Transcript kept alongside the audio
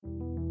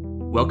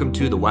Welcome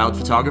to The Wild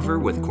Photographer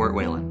with Court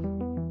Whalen.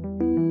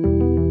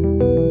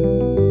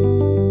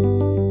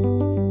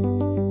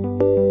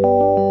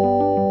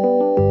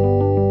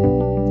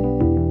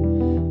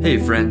 Hey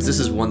friends, this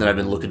is one that I've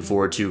been looking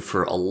forward to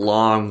for a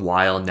long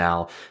while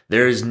now.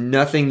 There is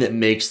nothing that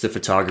makes the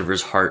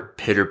photographer's heart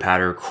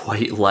pitter-patter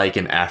quite like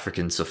an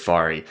African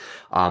safari.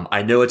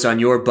 I know it's on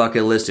your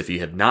bucket list. If you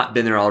have not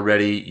been there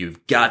already,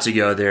 you've got to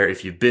go there.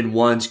 If you've been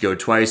once, go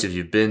twice. If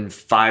you've been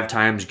 5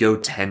 times, go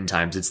 10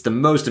 times. It's the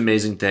most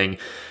amazing thing.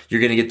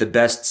 You're going to get the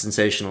best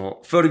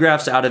sensational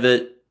photographs out of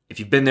it. If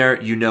you've been there,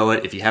 you know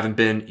it. If you haven't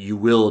been, you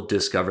will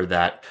discover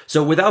that.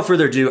 So without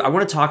further ado, I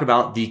want to talk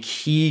about the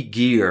key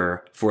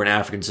gear for an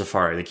African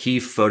safari, the key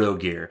photo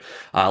gear.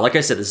 Like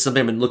I said, this is something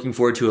I've been looking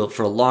forward to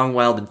for a long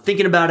while, been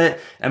thinking about it.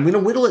 I'm going to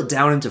whittle it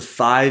down into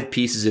 5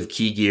 pieces of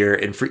key gear.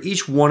 And for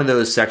each one of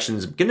those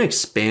sections, I'm going to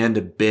expand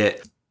a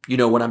bit. You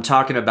know, when I'm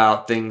talking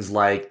about things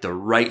like the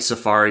Right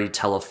Safari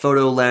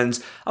telephoto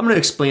lens, I'm going to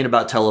explain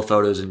about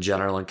telephotos in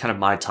general and kind of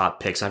my top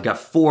picks. I've got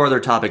 4 other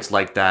topics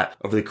like that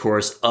over the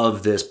course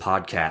of this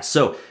podcast.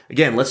 So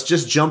again, let's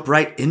just jump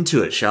right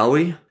into it, shall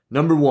we?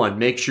 Number 1,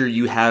 make sure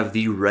you have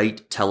the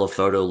right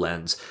telephoto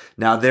lens.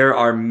 Now, there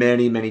are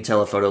many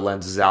telephoto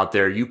lenses out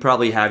there. You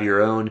probably have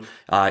your own.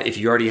 If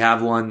you already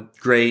have one,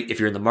 great. If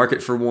you're in the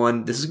market for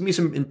one, this is going to be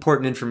some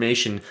important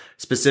information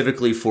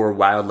specifically for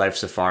wildlife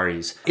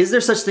safaris. Is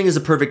there such thing as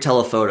a perfect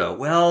telephoto?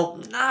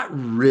 Well, not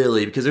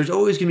really, because there's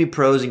always going to be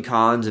pros and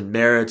cons and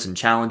merits and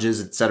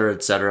challenges, etc.,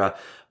 etc.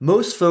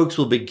 Most folks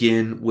will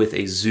begin with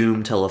a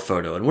zoom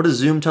telephoto. And what a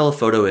zoom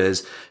telephoto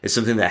is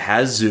something that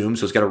has zoom.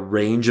 So it's got a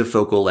range of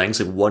focal lengths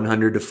like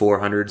 100 to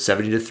 400,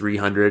 70 to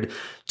 300,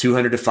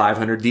 200 to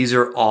 500. These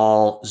are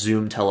all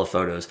zoom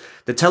telephotos.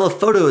 The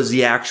telephoto is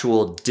the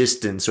actual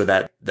distance or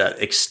the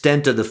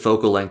extent of the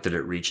focal length that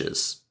it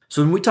reaches.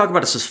 So when we talk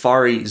about a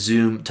safari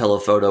zoom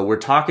telephoto, we're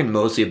talking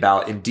mostly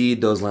about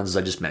indeed those lenses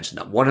I just mentioned,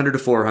 100 to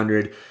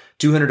 400,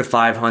 200 to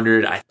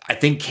 500. I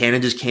think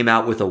Canon just came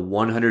out with a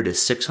 100 to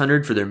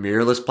 600 for their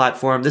mirrorless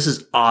platform. This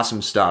is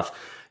awesome stuff.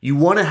 You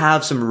want to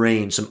have some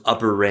range, some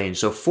upper range.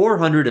 So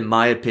 400, in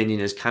my opinion,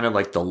 is kind of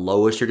like the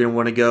lowest you're going to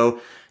want to go.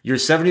 Your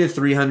 70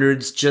 to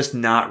 300's just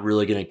not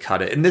really going to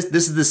cut it. And this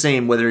is the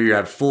same whether you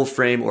have full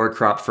frame or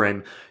crop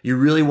frame. You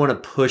really want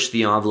to push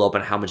the envelope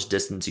on how much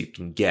distance you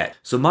can get.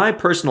 So my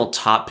personal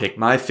top pick,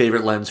 my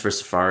favorite lens for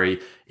safari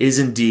is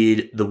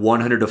indeed the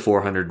 100 to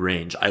 400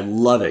 range. I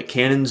love it.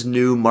 Canon's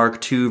new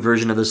Mark II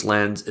version of this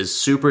lens is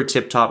super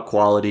tip-top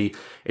quality.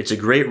 It's a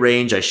great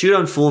range. I shoot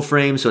on full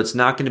frame, so it's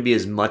not going to be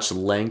as much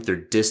length or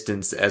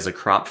distance as a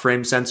crop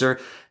frame sensor.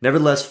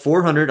 Nevertheless,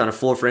 400 on a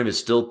full frame is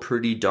still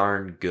pretty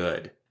darn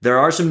good. There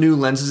are some new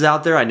lenses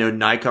out there. I know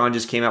Nikon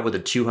just came out with a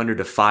 200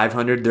 to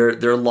 500.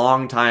 Their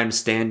long time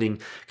standing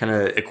kind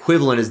of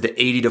equivalent is the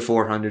 80 to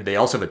 400. They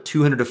also have a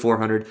 200 to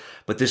 400,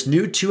 but this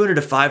new 200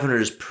 to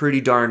 500 is pretty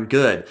darn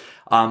good.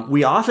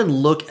 We often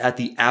look at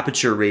the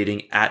aperture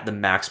rating at the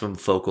maximum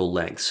focal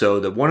length. So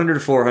the 100 to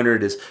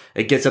 400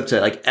 it gets up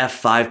to like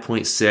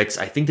f5.6.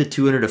 I think the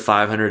 200 to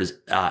 500 is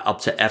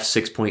up to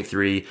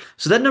f6.3.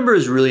 So that number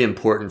is really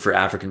important for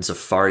African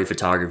safari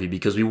photography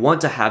because we want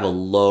to have a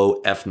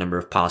low f number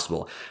if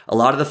possible. A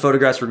lot of the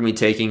photographs we're going to be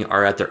taking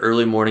are at the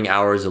early morning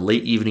hours, the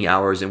late evening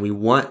hours, and we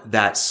want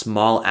that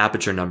small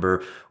aperture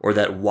number or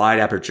that wide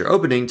aperture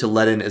opening to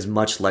let in as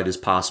much light as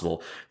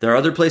possible. There are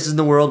other places in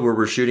the world where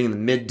we're shooting in the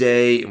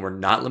midday and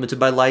we're not limited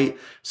by light.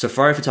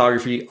 Safari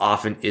photography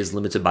often is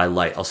limited by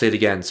light. I'll say it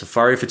again.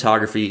 Safari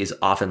photography is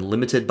often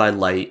limited by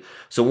light.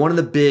 So one of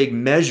the big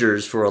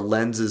measures for a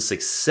lens's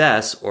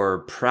success or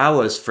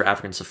prowess for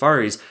African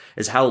safaris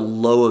is how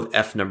low of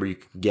f number you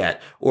can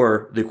get,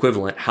 or the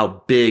equivalent,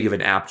 how big of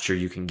an aperture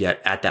you can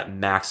get at that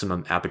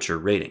maximum aperture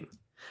rating.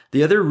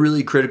 The other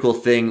really critical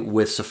thing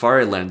with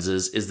safari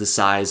lenses is the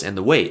size and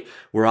the weight.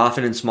 We're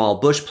often in small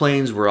bush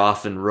plains. We're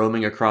often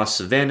roaming across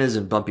savannas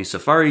and bumpy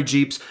safari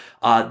jeeps.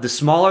 The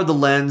smaller the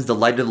lens, the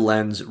lighter the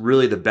lens,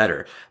 really the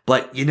better.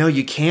 But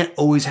you can't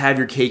always have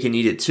your cake and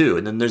eat it too.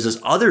 And then there's this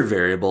other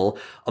variable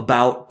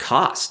about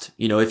cost.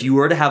 If you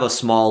were to have a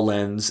small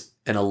lens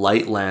and a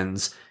light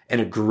lens and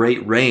a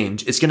great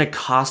range, it's going to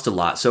cost a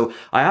lot. So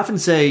I often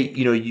say,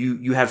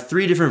 you have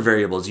 3 different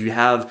variables. You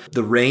have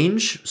the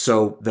range,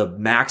 so the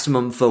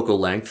maximum focal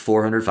length,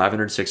 400,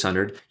 500,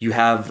 600. You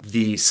have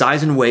the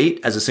size and weight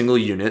as a single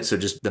unit, so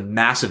just the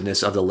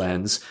massiveness of the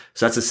lens.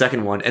 So that's the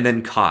second one. And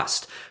then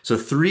cost. So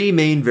 3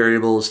 main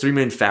variables, 3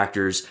 main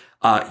factors.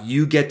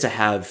 You get to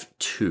have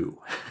 2.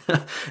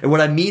 And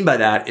what I mean by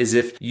that is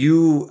if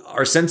you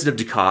are sensitive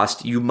to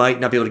cost, you might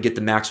not be able to get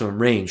the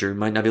maximum range, or you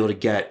might not be able to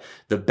get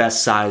the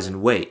best size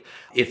and weight.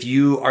 If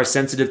you are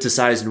sensitive to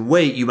size and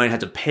weight, you might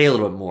have to pay a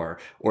little bit more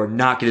or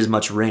not get as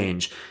much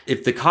range.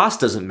 If the cost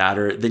doesn't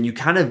matter, then you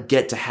kind of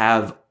get to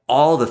have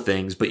all the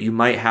things, but you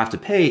might have to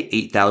pay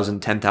 $8,000,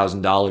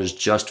 $10,000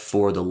 just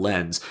for the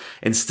lens.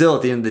 And still,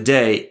 at the end of the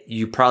day,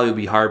 you probably would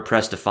be hard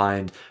pressed to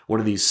find one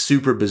of these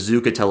super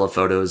bazooka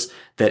telephotos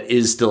that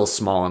is still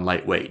small and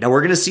lightweight. Now,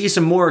 we're going to see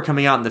some more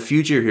coming out in the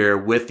future here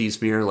with these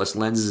mirrorless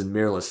lenses and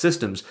mirrorless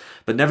systems,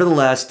 but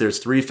nevertheless, there's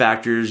three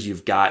factors.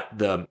 You've got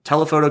the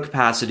telephoto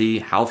capacity,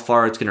 how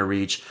far it's going to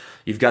reach.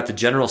 You've got the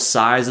general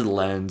size of the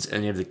lens,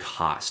 and you have the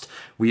cost.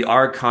 We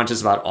are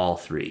conscious about all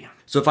three.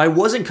 So if I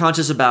wasn't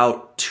conscious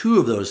about two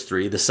of those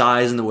three, the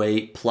size and the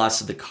weight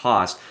plus the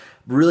cost,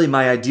 really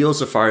my ideal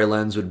Safari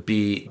lens would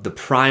be the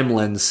Prime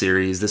Lens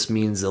series. This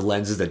means the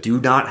lenses that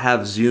do not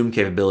have zoom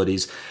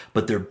capabilities,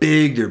 but they're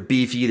big, they're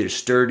beefy, they're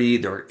sturdy,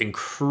 they're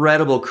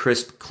incredible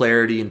crisp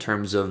clarity in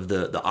terms of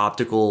the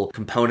optical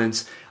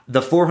components.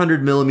 The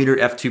 400 millimeter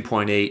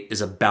f2.8 is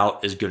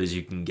about as good as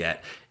you can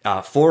get.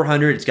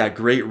 400, it's got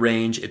great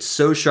range. It's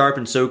so sharp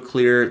and so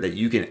clear that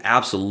you can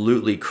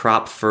absolutely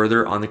crop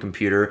further on the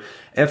computer.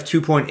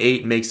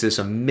 F2.8 makes this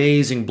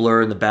amazing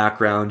blur in the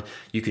background.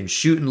 You can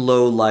shoot in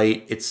low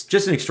light. It's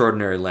just an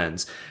extraordinary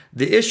lens.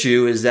 The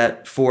issue is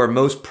that for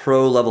most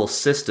pro level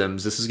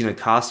systems, this is going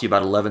to cost you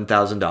about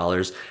 $11,000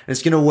 and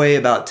it's going to weigh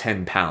about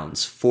 10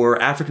 pounds.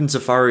 For African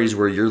safaris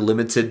where you're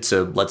limited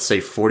to, let's say,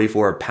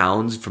 44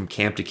 pounds from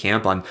camp to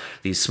camp on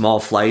these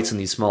small flights and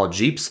these small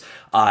Jeeps,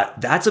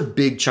 that's a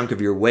big chunk of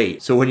your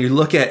weight. So when you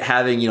look at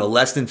having,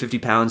 less than 50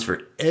 pounds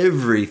for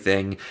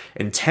everything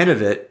and 10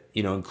 of it,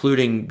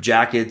 including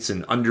jackets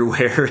and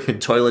underwear and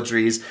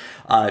toiletries,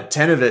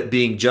 10 of it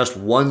being just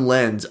one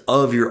lens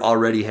of your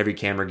already heavy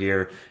camera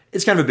gear,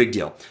 it's kind of a big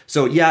deal.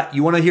 So yeah,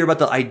 you want to hear about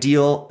the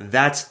ideal.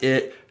 That's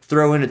it.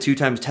 Throw in a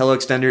 2x tele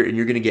extender and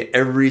you're going to get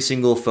every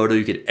single photo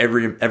you could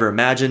ever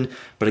imagine.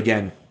 But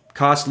again,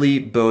 costly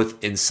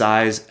both in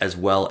size as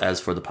well as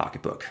for the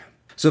pocketbook.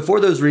 So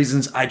for those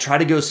reasons, I try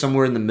to go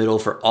somewhere in the middle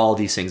for all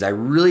these things. I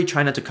really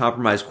try not to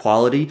compromise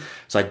quality.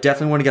 So I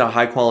definitely want to get a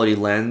high quality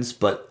lens,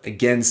 but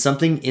again,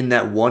 something in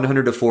that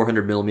 100 to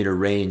 400 millimeter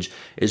range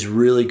is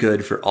really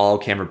good for all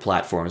camera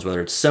platforms, whether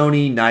it's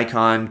Sony,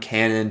 Nikon,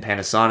 Canon,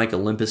 Panasonic,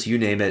 Olympus, you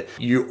name it.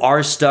 You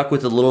are stuck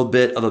with a little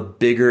bit of a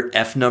bigger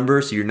F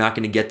number, so you're not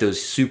going to get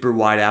those super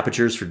wide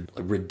apertures for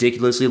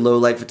ridiculously low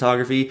light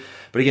photography.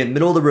 But again,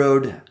 middle of the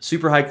road,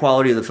 super high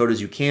quality of the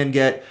photos you can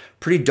get.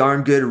 Pretty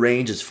darn good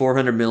range. It's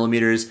 400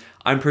 millimeters.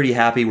 I'm pretty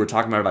happy. We're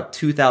talking about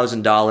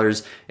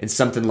 $2,000 and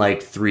something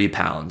like 3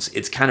 pounds.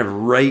 It's kind of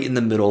right in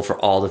the middle for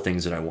all the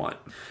things that I want.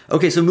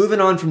 Okay, so moving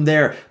on from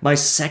there, my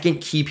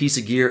second key piece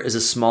of gear is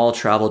a small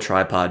travel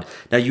tripod.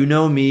 Now, you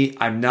know me,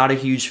 I'm not a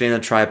huge fan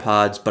of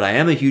tripods, but I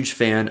am a huge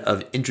fan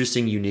of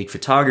interesting, unique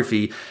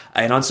photography.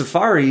 And on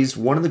safaris,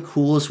 one of the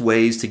coolest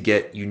ways to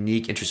get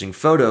unique, interesting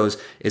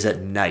photos is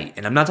at night.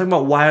 And I'm not talking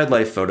about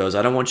wildlife photos.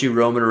 I don't want you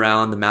roaming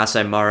around the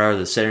Masai Mara or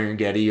the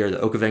Serengeti or the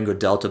Okavango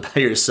Delta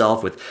by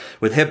yourself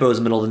with hippos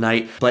in the middle of the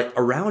night. But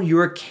around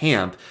your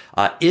camp,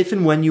 if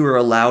and when you are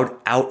allowed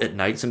out at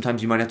night,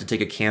 sometimes you might have to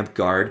take a camp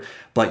guard,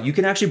 but you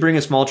can actually bring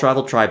a small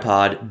travel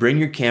tripod, bring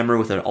your camera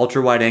with an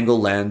ultra wide angle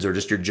lens or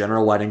just your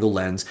general wide angle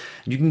lens.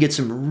 And you can get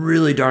some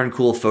really darn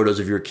cool photos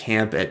of your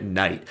camp at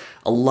night.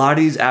 A lot of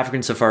these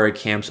African safari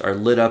camps are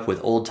lit up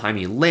with old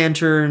timey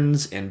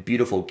lanterns and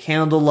beautiful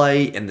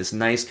candlelight and this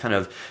nice kind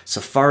of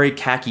safari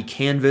khaki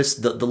canvas.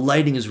 The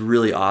lighting is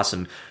really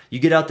awesome. You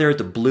get out there at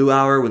the blue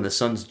hour when the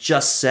sun's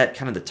just set,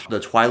 kind of the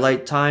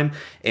twilight time,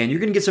 and you're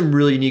going to get some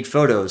really unique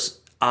photos.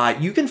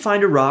 You can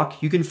find a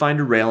rock, you can find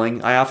a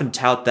railing. I often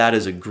tout that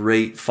as a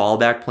great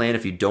fallback plan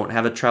if you don't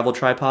have a travel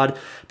tripod,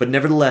 but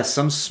nevertheless,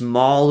 some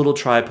small little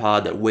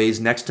tripod that weighs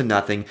next to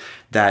nothing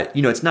that,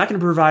 it's not going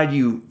to provide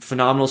you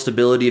phenomenal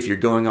stability if you're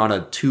going on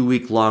a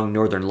 2-week long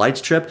Northern Lights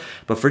trip,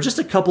 but for just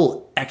a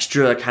couple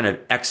extra kind of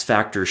X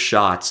factor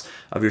shots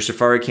of your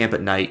safari camp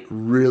at night,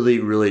 really,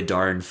 really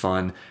darn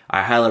fun.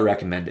 I highly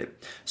recommend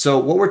it. So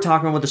what we're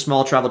talking about with the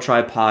small travel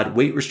tripod,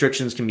 weight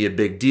restrictions can be a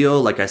big deal.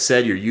 Like I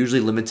said, you're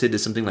usually limited to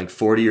something like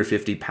 40 or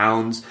 50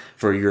 pounds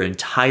for your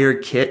entire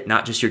kit,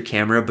 not just your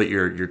camera, but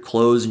your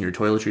clothes and your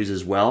toiletries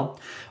as well.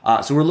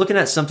 So we're looking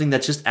at something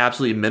that's just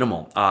absolutely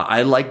minimal.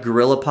 I like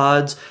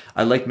GorillaPods.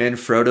 I like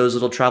Manfrotto's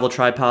little travel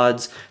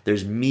tripods.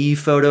 There's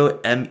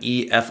Mefoto,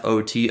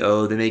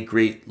 Mefoto. They make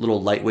great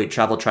little lightweight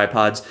travel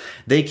tripods.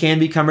 They can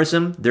be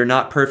cumbersome. They're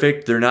not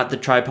perfect. They're not the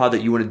tripod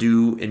that you want to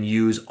do and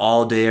use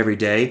all day, every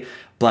day.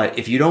 But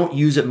if you don't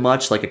use it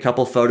much, like a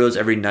couple photos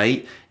every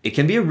night, it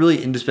can be a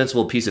really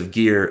indispensable piece of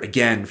gear,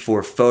 again,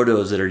 for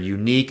photos that are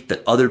unique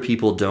that other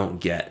people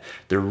don't get.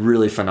 They're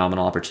really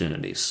phenomenal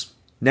opportunities.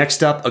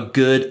 Next up, a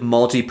good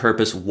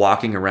multi-purpose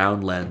walking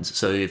around lens.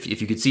 So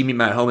if you could see me at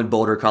my home in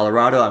Boulder,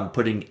 Colorado, I'm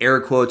putting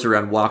air quotes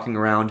around walking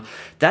around.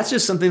 That's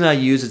just something that I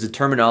use. It's a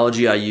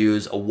terminology I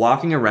use. A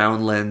walking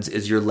around lens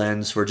is your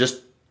lens for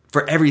just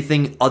for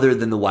everything other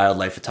than the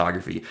wildlife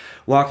photography.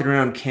 Walking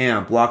around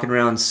camp, walking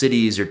around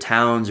cities or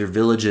towns or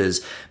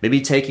villages, maybe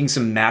taking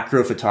some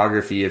macro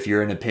photography if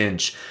you're in a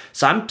pinch.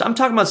 So I'm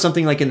talking about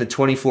something like in the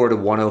 24 to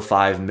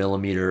 105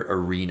 millimeter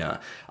arena.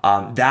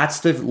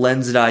 That's the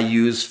lens that I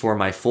use for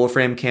my full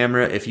frame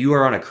camera. If you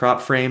are on a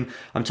crop frame,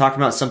 I'm talking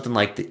about something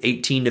like the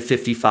 18 to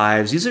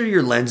 55s. These are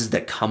your lenses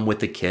that come with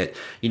the kit.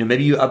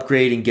 Maybe you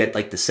upgrade and get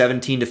like the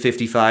 17 to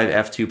 55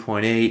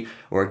 f2.8,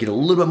 or get a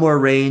little bit more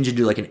range and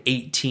do like an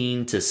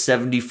 18 to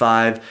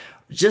 75.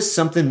 Just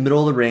something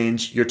middle of the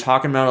range. You're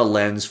talking about a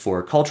lens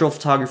for cultural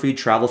photography,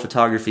 travel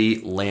photography,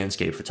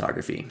 landscape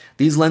photography.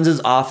 These lenses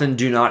often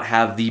do not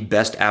have the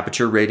best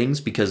aperture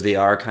ratings because they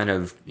are kind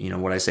of,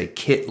 what I say,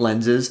 kit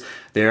lenses.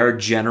 They are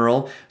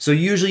general. So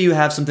usually you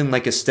have something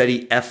like a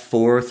steady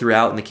f4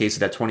 throughout in the case of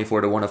that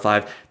 24 to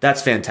 105.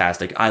 That's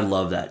fantastic. I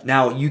love that.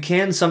 Now, you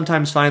can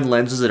sometimes find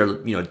lenses that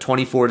are,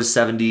 24 to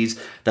 70s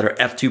that are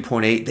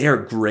f2.8. They are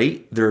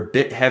great. They're a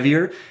bit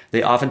heavier.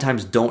 They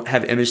oftentimes don't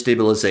have image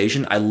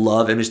stabilization. I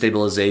love image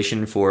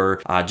stabilization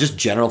for just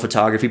general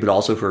photography, but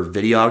also for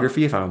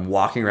videography. If I'm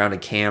walking around a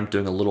camp,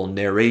 doing a little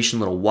narration,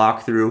 little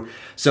walkthrough.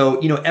 So,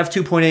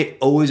 f2.8,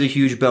 always a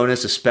huge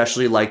bonus,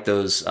 especially like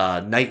those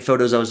night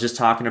photos I was just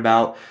talking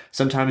about.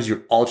 Sometimes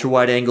your ultra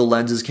wide angle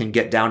lenses can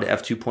get down to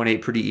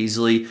f2.8 pretty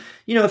easily.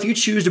 If you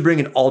choose to bring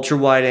an ultra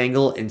wide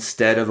angle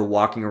instead of a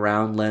walking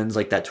around lens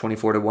like that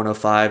 24 to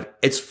 105,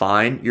 it's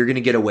fine. You're going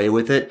to get away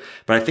with it.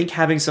 But I think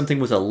having something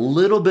with a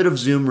little bit of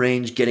zoom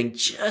range, getting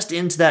just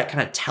into that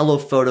kind of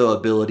telephoto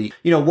ability,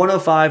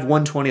 105,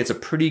 120, it's a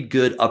pretty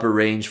good upper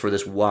range for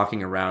this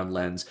walking around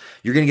lens.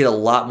 You're going to get a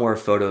lot more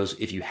photos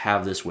if you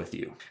have this with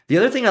you. The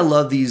other thing I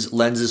love these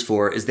lenses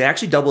for is they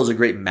actually double as a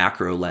great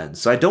macro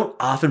lens. So I don't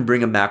often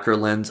bring a macro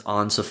lens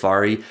on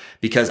safari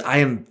because I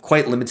am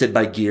quite limited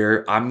by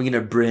gear. I'm going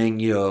to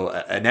bring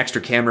an extra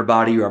camera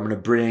body, or I'm going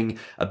to bring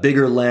a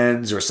bigger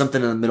lens or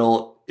something in the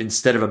middle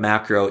instead of a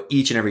macro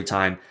each and every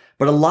time.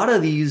 But a lot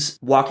of these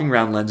walking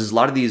around lenses, a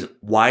lot of these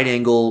wide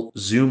angle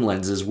zoom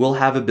lenses will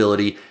have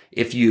ability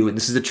and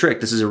this is a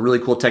trick, this is a really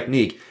cool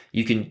technique,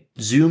 you can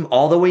zoom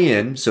all the way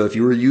in. So if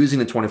you were using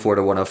the 24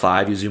 to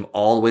 105, you zoom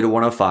all the way to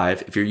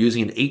 105. If you're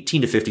using an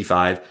 18 to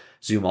 55,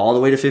 zoom all the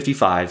way to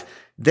 55.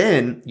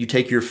 Then you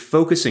take your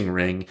focusing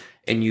ring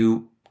and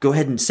you go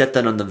ahead and set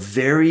that on the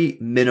very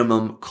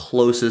minimum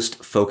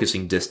closest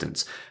focusing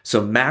distance.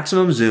 So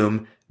maximum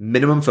zoom,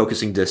 minimum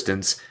focusing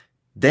distance,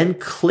 then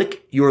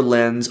click your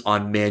lens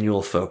on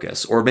manual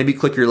focus, or maybe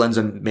click your lens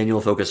on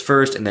manual focus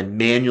first and then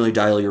manually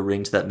dial your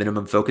ring to that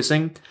minimum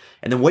focusing.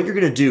 And then what you're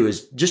going to do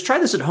is just try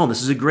this at home.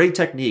 This is a great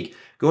technique.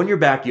 Go in your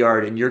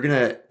backyard and you're going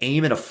to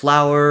aim at a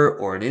flower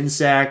or an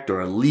insect or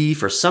a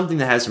leaf or something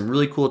that has some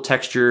really cool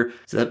texture,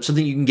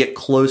 something you can get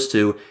close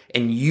to,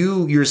 and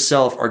you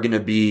yourself are going to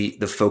be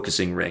the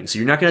focusing ring. So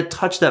you're not going to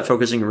touch that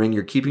focusing ring.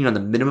 You're keeping it on the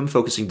minimum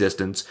focusing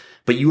distance,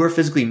 but you are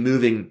physically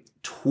moving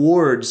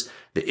towards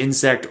the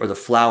insect or the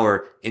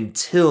flower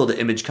until the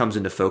image comes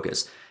into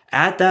focus.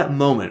 At that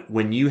moment,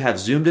 when you have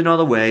zoomed in all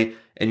the way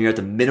and you're at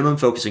the minimum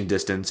focusing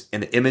distance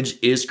and the image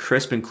is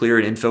crisp and clear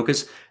and in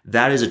focus,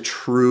 that is a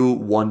true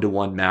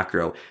one-to-one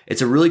macro.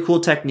 It's a really cool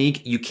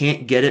technique. You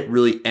can't get it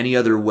really any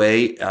other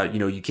way.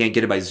 You can't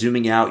get it by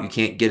zooming out. You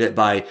can't get it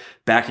by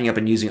backing up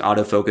and using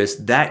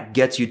autofocus. That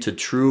gets you to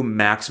true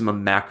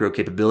maximum macro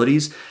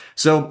capabilities.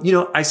 So,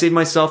 I save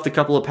myself the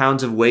couple of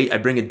pounds of weight. I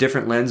bring a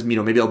different lens.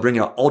 Maybe I'll bring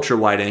an ultra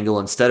wide angle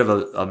instead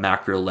of a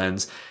macro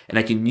lens, and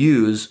I can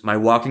use my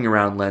walking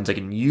around lens. I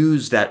can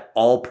use that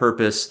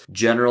all-purpose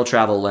general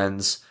travel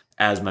lens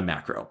as my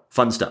macro.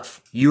 Fun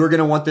stuff. You are going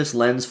to want this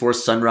lens for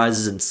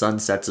sunrises and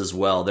sunsets as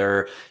well.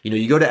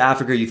 You go to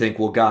Africa, you think,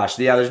 well, gosh,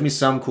 yeah, there's going to be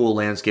some cool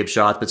landscape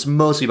shots, but it's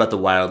mostly about the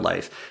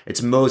wildlife.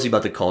 It's mostly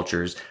about the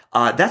cultures.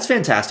 That's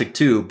fantastic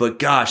too, but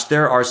gosh,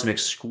 there are some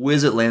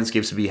exquisite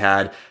landscapes to be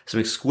had, some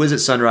exquisite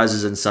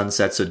sunrises and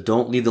sunsets, so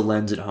don't leave the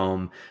lens at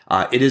home.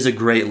 It is a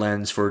great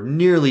lens for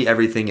nearly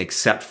everything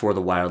except for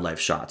the wildlife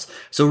shots.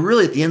 So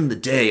really, at the end of the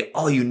day,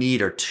 all you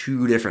need are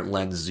two different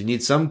lenses. You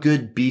need some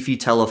good beefy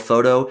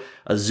telephoto,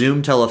 a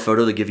zoom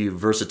telephoto that give you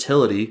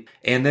versatility,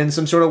 and then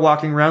some sort of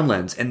walking around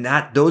lens. And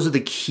those are the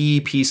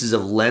key pieces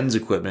of lens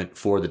equipment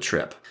for the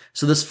trip.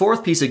 So this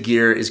fourth piece of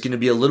gear is going to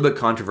be a little bit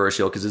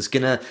controversial because it's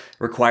going to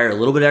require a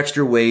little bit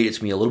extra weight. It's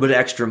going to be a little bit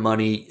extra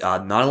money.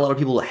 Not a lot of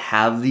people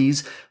have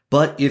these,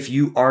 but if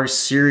you are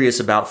serious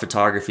about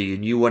photography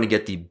and you want to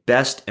get the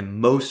best and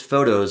most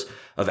photos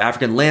of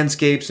African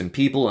landscapes and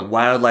people and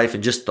wildlife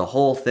and just the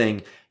whole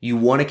thing, you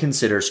want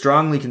to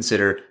strongly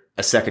consider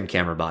a second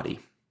camera body.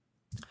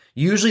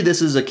 Usually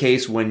this is a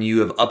case when you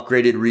have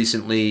upgraded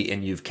recently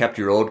and you've kept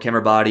your old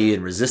camera body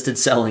and resisted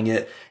selling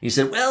it. You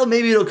said, well,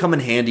 maybe it'll come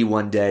in handy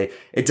one day.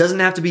 It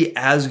doesn't have to be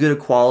as good a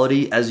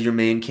quality as your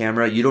main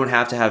camera. You don't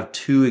have to have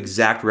two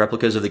exact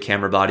replicas of the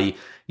camera body.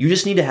 You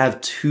just need to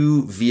have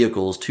two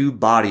vehicles, two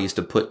bodies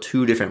to put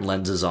two different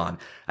lenses on.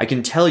 I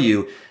can tell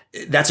you,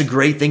 that's a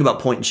great thing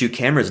about point and shoot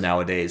cameras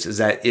nowadays, is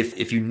that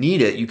if you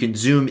need it, you can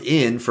zoom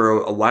in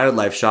for a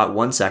wildlife shot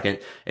 1 second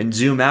and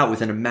zoom out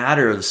within a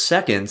matter of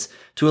seconds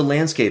to a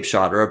landscape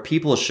shot or a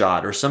people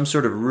shot or some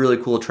sort of really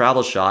cool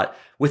travel shot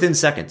within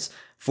seconds.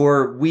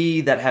 For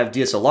we that have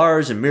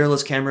DSLRs and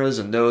mirrorless cameras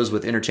and those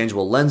with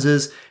interchangeable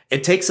lenses,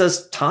 it takes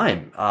us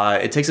time.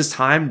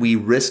 We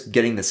risk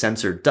getting the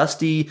sensor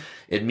dusty.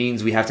 It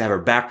means we have to have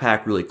our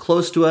backpack really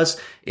close to us.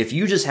 If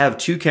you just have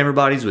two camera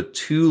bodies with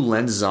two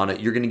lenses on it,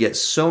 you're going to get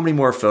so many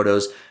more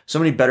photos, so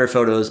many better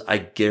photos, I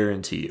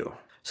guarantee you.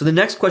 So the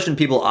next question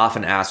people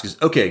often ask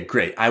is, okay,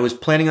 great. I was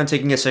planning on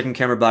taking a second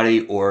camera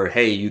body, or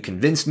hey, you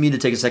convinced me to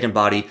take a second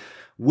body.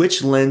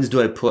 Which lens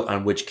do I put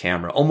on which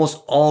camera?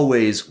 Almost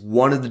always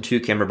one of the two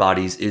camera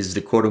bodies is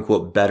the quote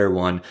unquote better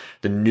one,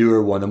 the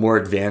newer one, the more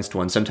advanced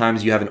one.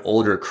 Sometimes you have an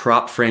older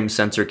crop frame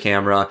sensor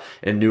camera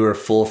and a newer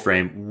full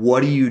frame.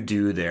 What do you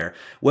do there?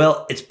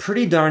 Well, it's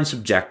pretty darn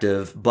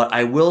subjective, but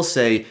I will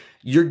say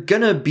you're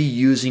gonna be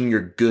using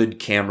your good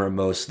camera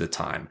most of the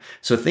time.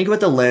 So think about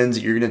the lens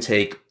that you're gonna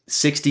take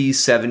 60,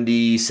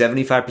 70,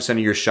 75% of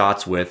your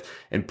shots with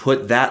and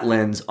put that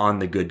lens on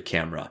the good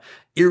camera,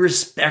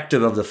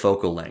 irrespective of the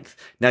focal length.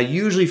 Now,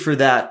 usually for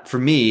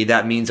me,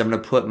 that means I'm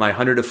going to put my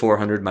 100 to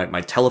 400,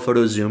 my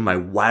telephoto zoom, my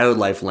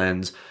wildlife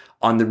lens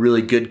on the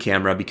really good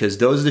camera because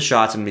those are the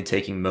shots I'm going to be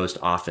taking most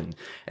often.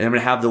 And I'm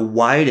going to have the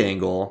wide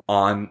angle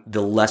on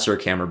the lesser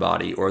camera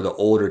body or the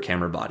older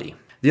camera body.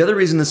 The other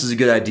reason this is a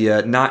good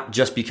idea, not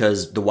just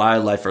because the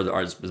wildlife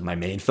is my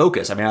main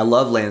focus. I mean, I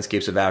love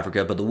landscapes of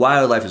Africa, but the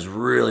wildlife is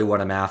really what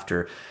I'm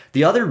after.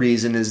 The other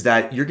reason is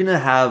that you're going to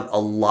have a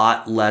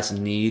lot less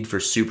need for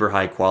super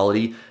high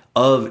quality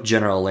of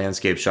general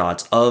landscape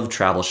shots, of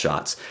travel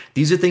shots.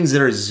 These are things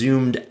that are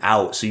zoomed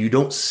out, so you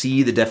don't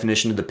see the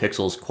definition of the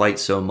pixels quite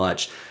so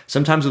much.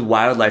 Sometimes with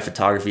wildlife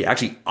photography,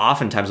 actually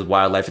oftentimes with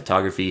wildlife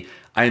photography,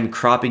 I am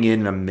cropping in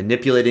and I'm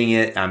manipulating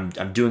it. I'm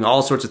doing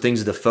all sorts of things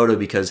with the photo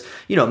because,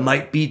 it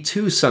might be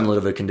too sunlit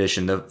of a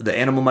condition. The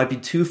animal might be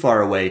too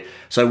far away.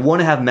 So I want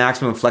to have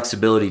maximum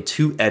flexibility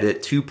to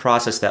edit, to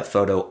process that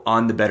photo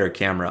on the better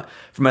camera.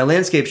 For my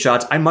landscape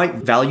shots, I might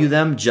value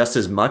them just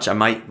as much. I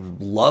might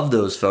love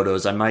those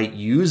photos. I might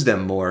use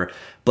them more.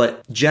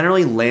 But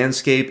generally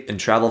landscape and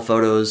travel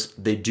photos,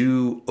 they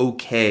do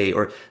okay,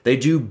 or they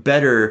do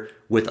better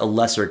with a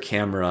lesser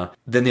camera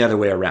than the other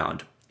way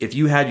around. If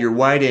you had your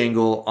wide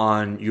angle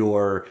on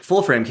your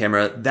full frame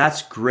camera,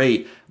 that's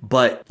great.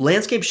 But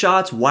landscape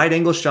shots, wide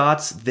angle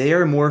shots, they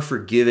are more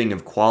forgiving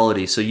of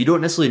quality. So you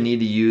don't necessarily need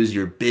to use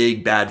your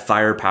big bad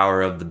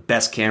firepower of the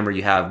best camera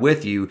you have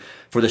with you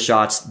for the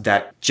shots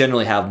that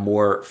generally have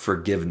more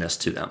forgiveness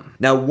to them.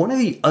 Now, one of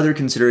the other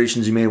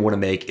considerations you may want to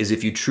make is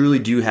if you truly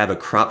do have a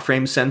crop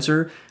frame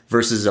sensor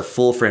versus a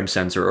full frame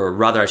sensor, or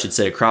rather I should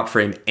say a crop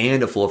frame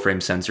and a full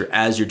frame sensor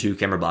as your two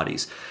camera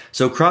bodies.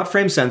 So crop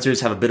frame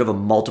sensors have a bit of a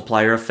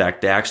multiplier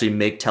effect. They actually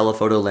make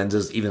telephoto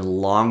lenses even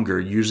longer,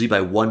 usually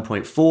by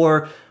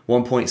 1.4,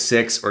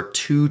 1.6, or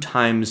 2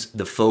 times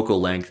the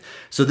focal length.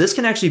 So this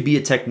can actually be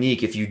a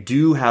technique if you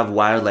do have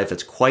wildlife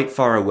that's quite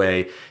far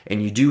away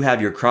and you do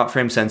have your crop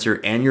frame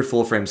sensor and your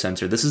full frame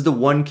sensor. This is the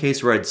one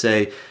case where I'd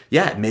say,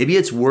 yeah, maybe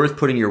it's worth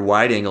putting your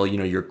wide angle,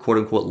 your quote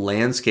unquote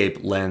landscape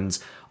lens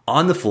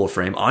on the full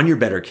frame, on your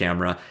better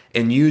camera,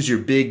 and use your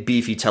big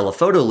beefy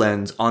telephoto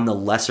lens on the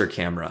lesser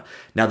camera.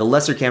 Now, the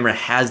lesser camera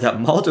has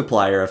that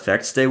multiplier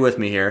effect. Stay with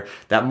me here.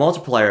 That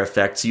multiplier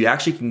effect, so you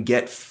actually can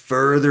get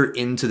further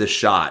into the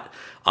shot.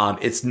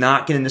 It's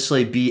not going to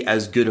necessarily be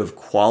as good of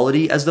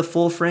quality as the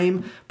full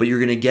frame, but you're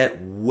going to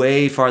get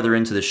way farther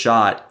into the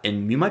shot,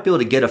 and you might be able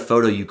to get a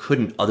photo you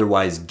couldn't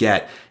otherwise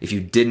get if you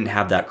didn't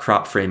have that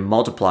crop frame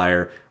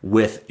multiplier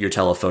with your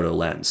telephoto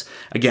lens.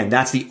 Again,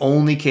 that's the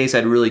only case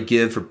I'd really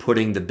give for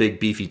putting the big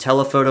beefy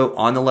telephoto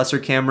on the lesser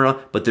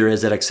camera, but there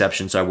is that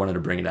exception, so I wanted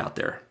to bring it out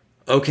there.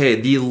 Okay,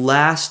 the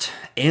last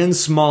and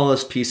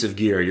smallest piece of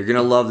gear. You're going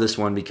to love this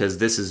one because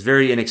this is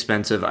very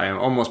inexpensive. I am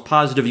almost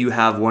positive you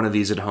have one of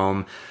these at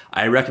home.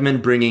 I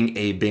recommend bringing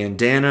a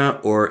bandana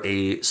or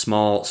a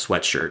small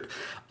sweatshirt.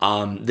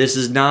 This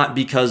is not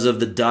because of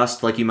the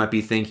dust like you might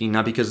be thinking,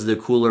 not because of the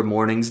cooler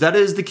mornings. That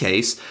is the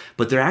case,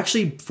 but they're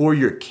actually for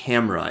your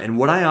camera. And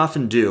what I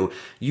often do,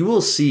 you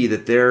will see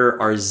that there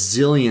are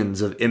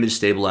zillions of image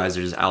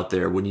stabilizers out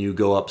there when you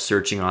go up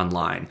searching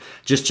online.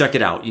 Just check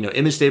it out.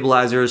 Image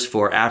stabilizers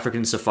for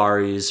African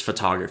safaris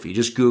photography.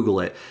 Just Google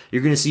it.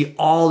 You're going to see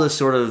all this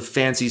sort of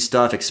fancy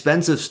stuff,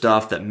 expensive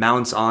stuff that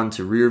mounts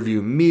onto rear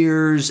view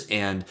mirrors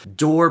and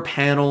door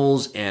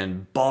panels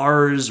and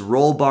bars,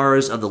 roll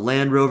bars of the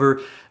Land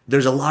Rover.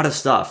 There's a lot of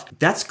stuff.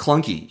 That's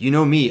clunky. You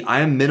know me,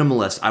 I am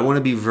minimalist. I want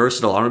to be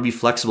versatile. I want to be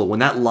flexible. When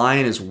that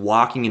lion is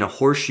walking in a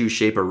horseshoe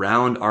shape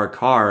around our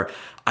car,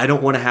 I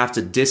don't want to have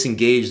to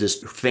disengage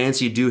this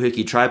fancy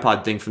doohickey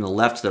tripod thing from the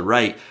left to the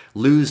right,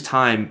 lose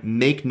time,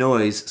 make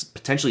noise,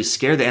 potentially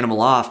scare the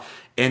animal off,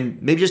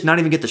 and maybe just not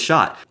even get the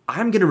shot.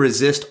 I'm going to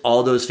resist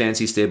all those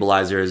fancy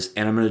stabilizers,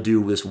 and I'm going to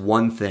do this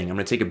one thing. I'm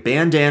going to take a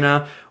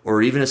bandana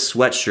or even a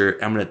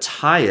sweatshirt. I'm going to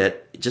tie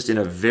it just in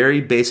a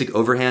very basic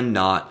overhand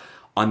knot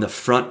on the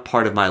front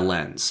part of my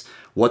lens.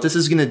 What this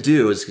is going to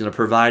do is going to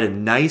provide a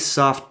nice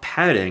soft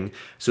padding.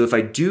 So if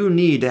I do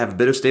need to have a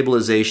bit of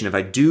stabilization, if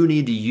I do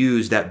need to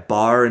use that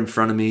bar in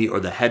front of me or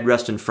the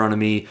headrest in front of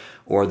me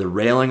or the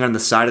railing on the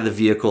side of the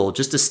vehicle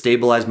just to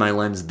stabilize my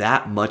lens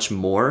that much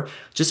more,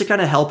 just to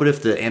kind of help it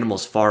if the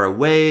animal's far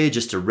away,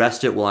 just to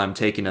rest it while I'm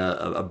taking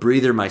a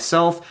breather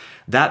myself,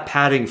 that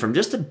padding from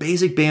just a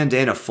basic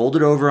bandana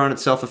folded over on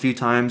itself a few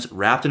times,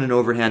 wrapped in an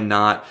overhand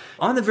knot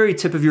on the very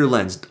tip of your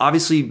lens.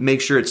 Obviously, make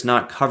sure it's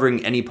not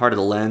covering any part of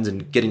the lens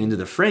and getting into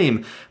the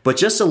frame, but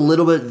just a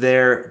little bit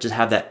there, just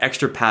have that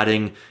extra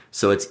padding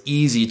so it's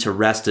easy to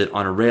rest it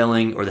on a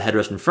railing or the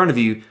headrest in front of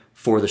you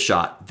for the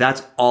shot.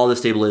 That's all the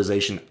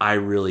stabilization I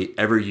really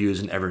ever use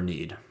and ever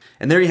need.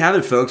 And there you have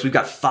it, folks. We've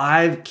got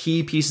 5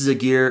 key pieces of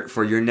gear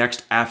for your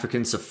next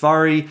African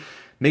safari.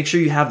 Make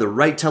sure you have the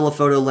right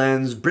telephoto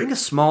lens, bring a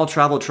small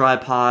travel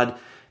tripod,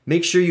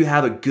 make sure you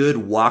have a good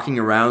walking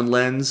around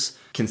lens,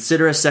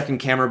 consider a second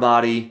camera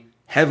body,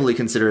 heavily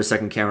consider a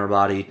second camera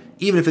body,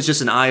 even if it's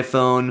just an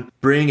iPhone,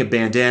 bring a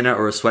bandana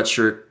or a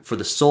sweatshirt for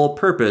the sole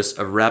purpose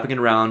of wrapping it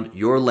around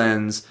your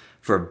lens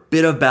for a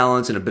bit of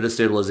balance and a bit of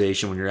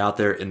stabilization when you're out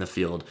there in the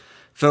field.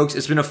 Folks,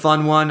 it's been a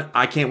fun one.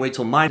 I can't wait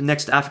till my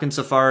next African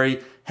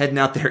safari, heading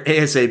out there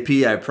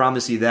ASAP, I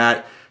promise you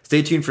that.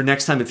 Stay tuned for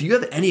next time. If you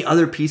have any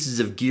other pieces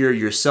of gear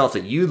yourself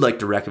that you'd like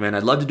to recommend,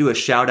 I'd love to do a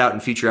shout out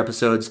in future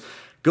episodes.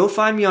 Go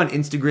find me on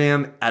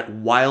Instagram at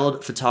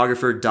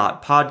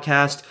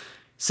wildphotographer.podcast.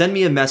 Send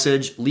me a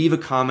message, leave a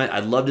comment.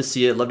 I'd love to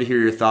see it. Love to hear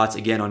your thoughts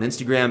again on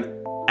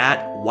Instagram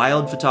at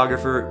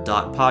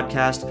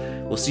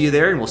wildphotographer.podcast. We'll see you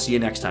there and we'll see you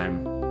next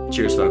time.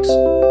 Cheers, folks.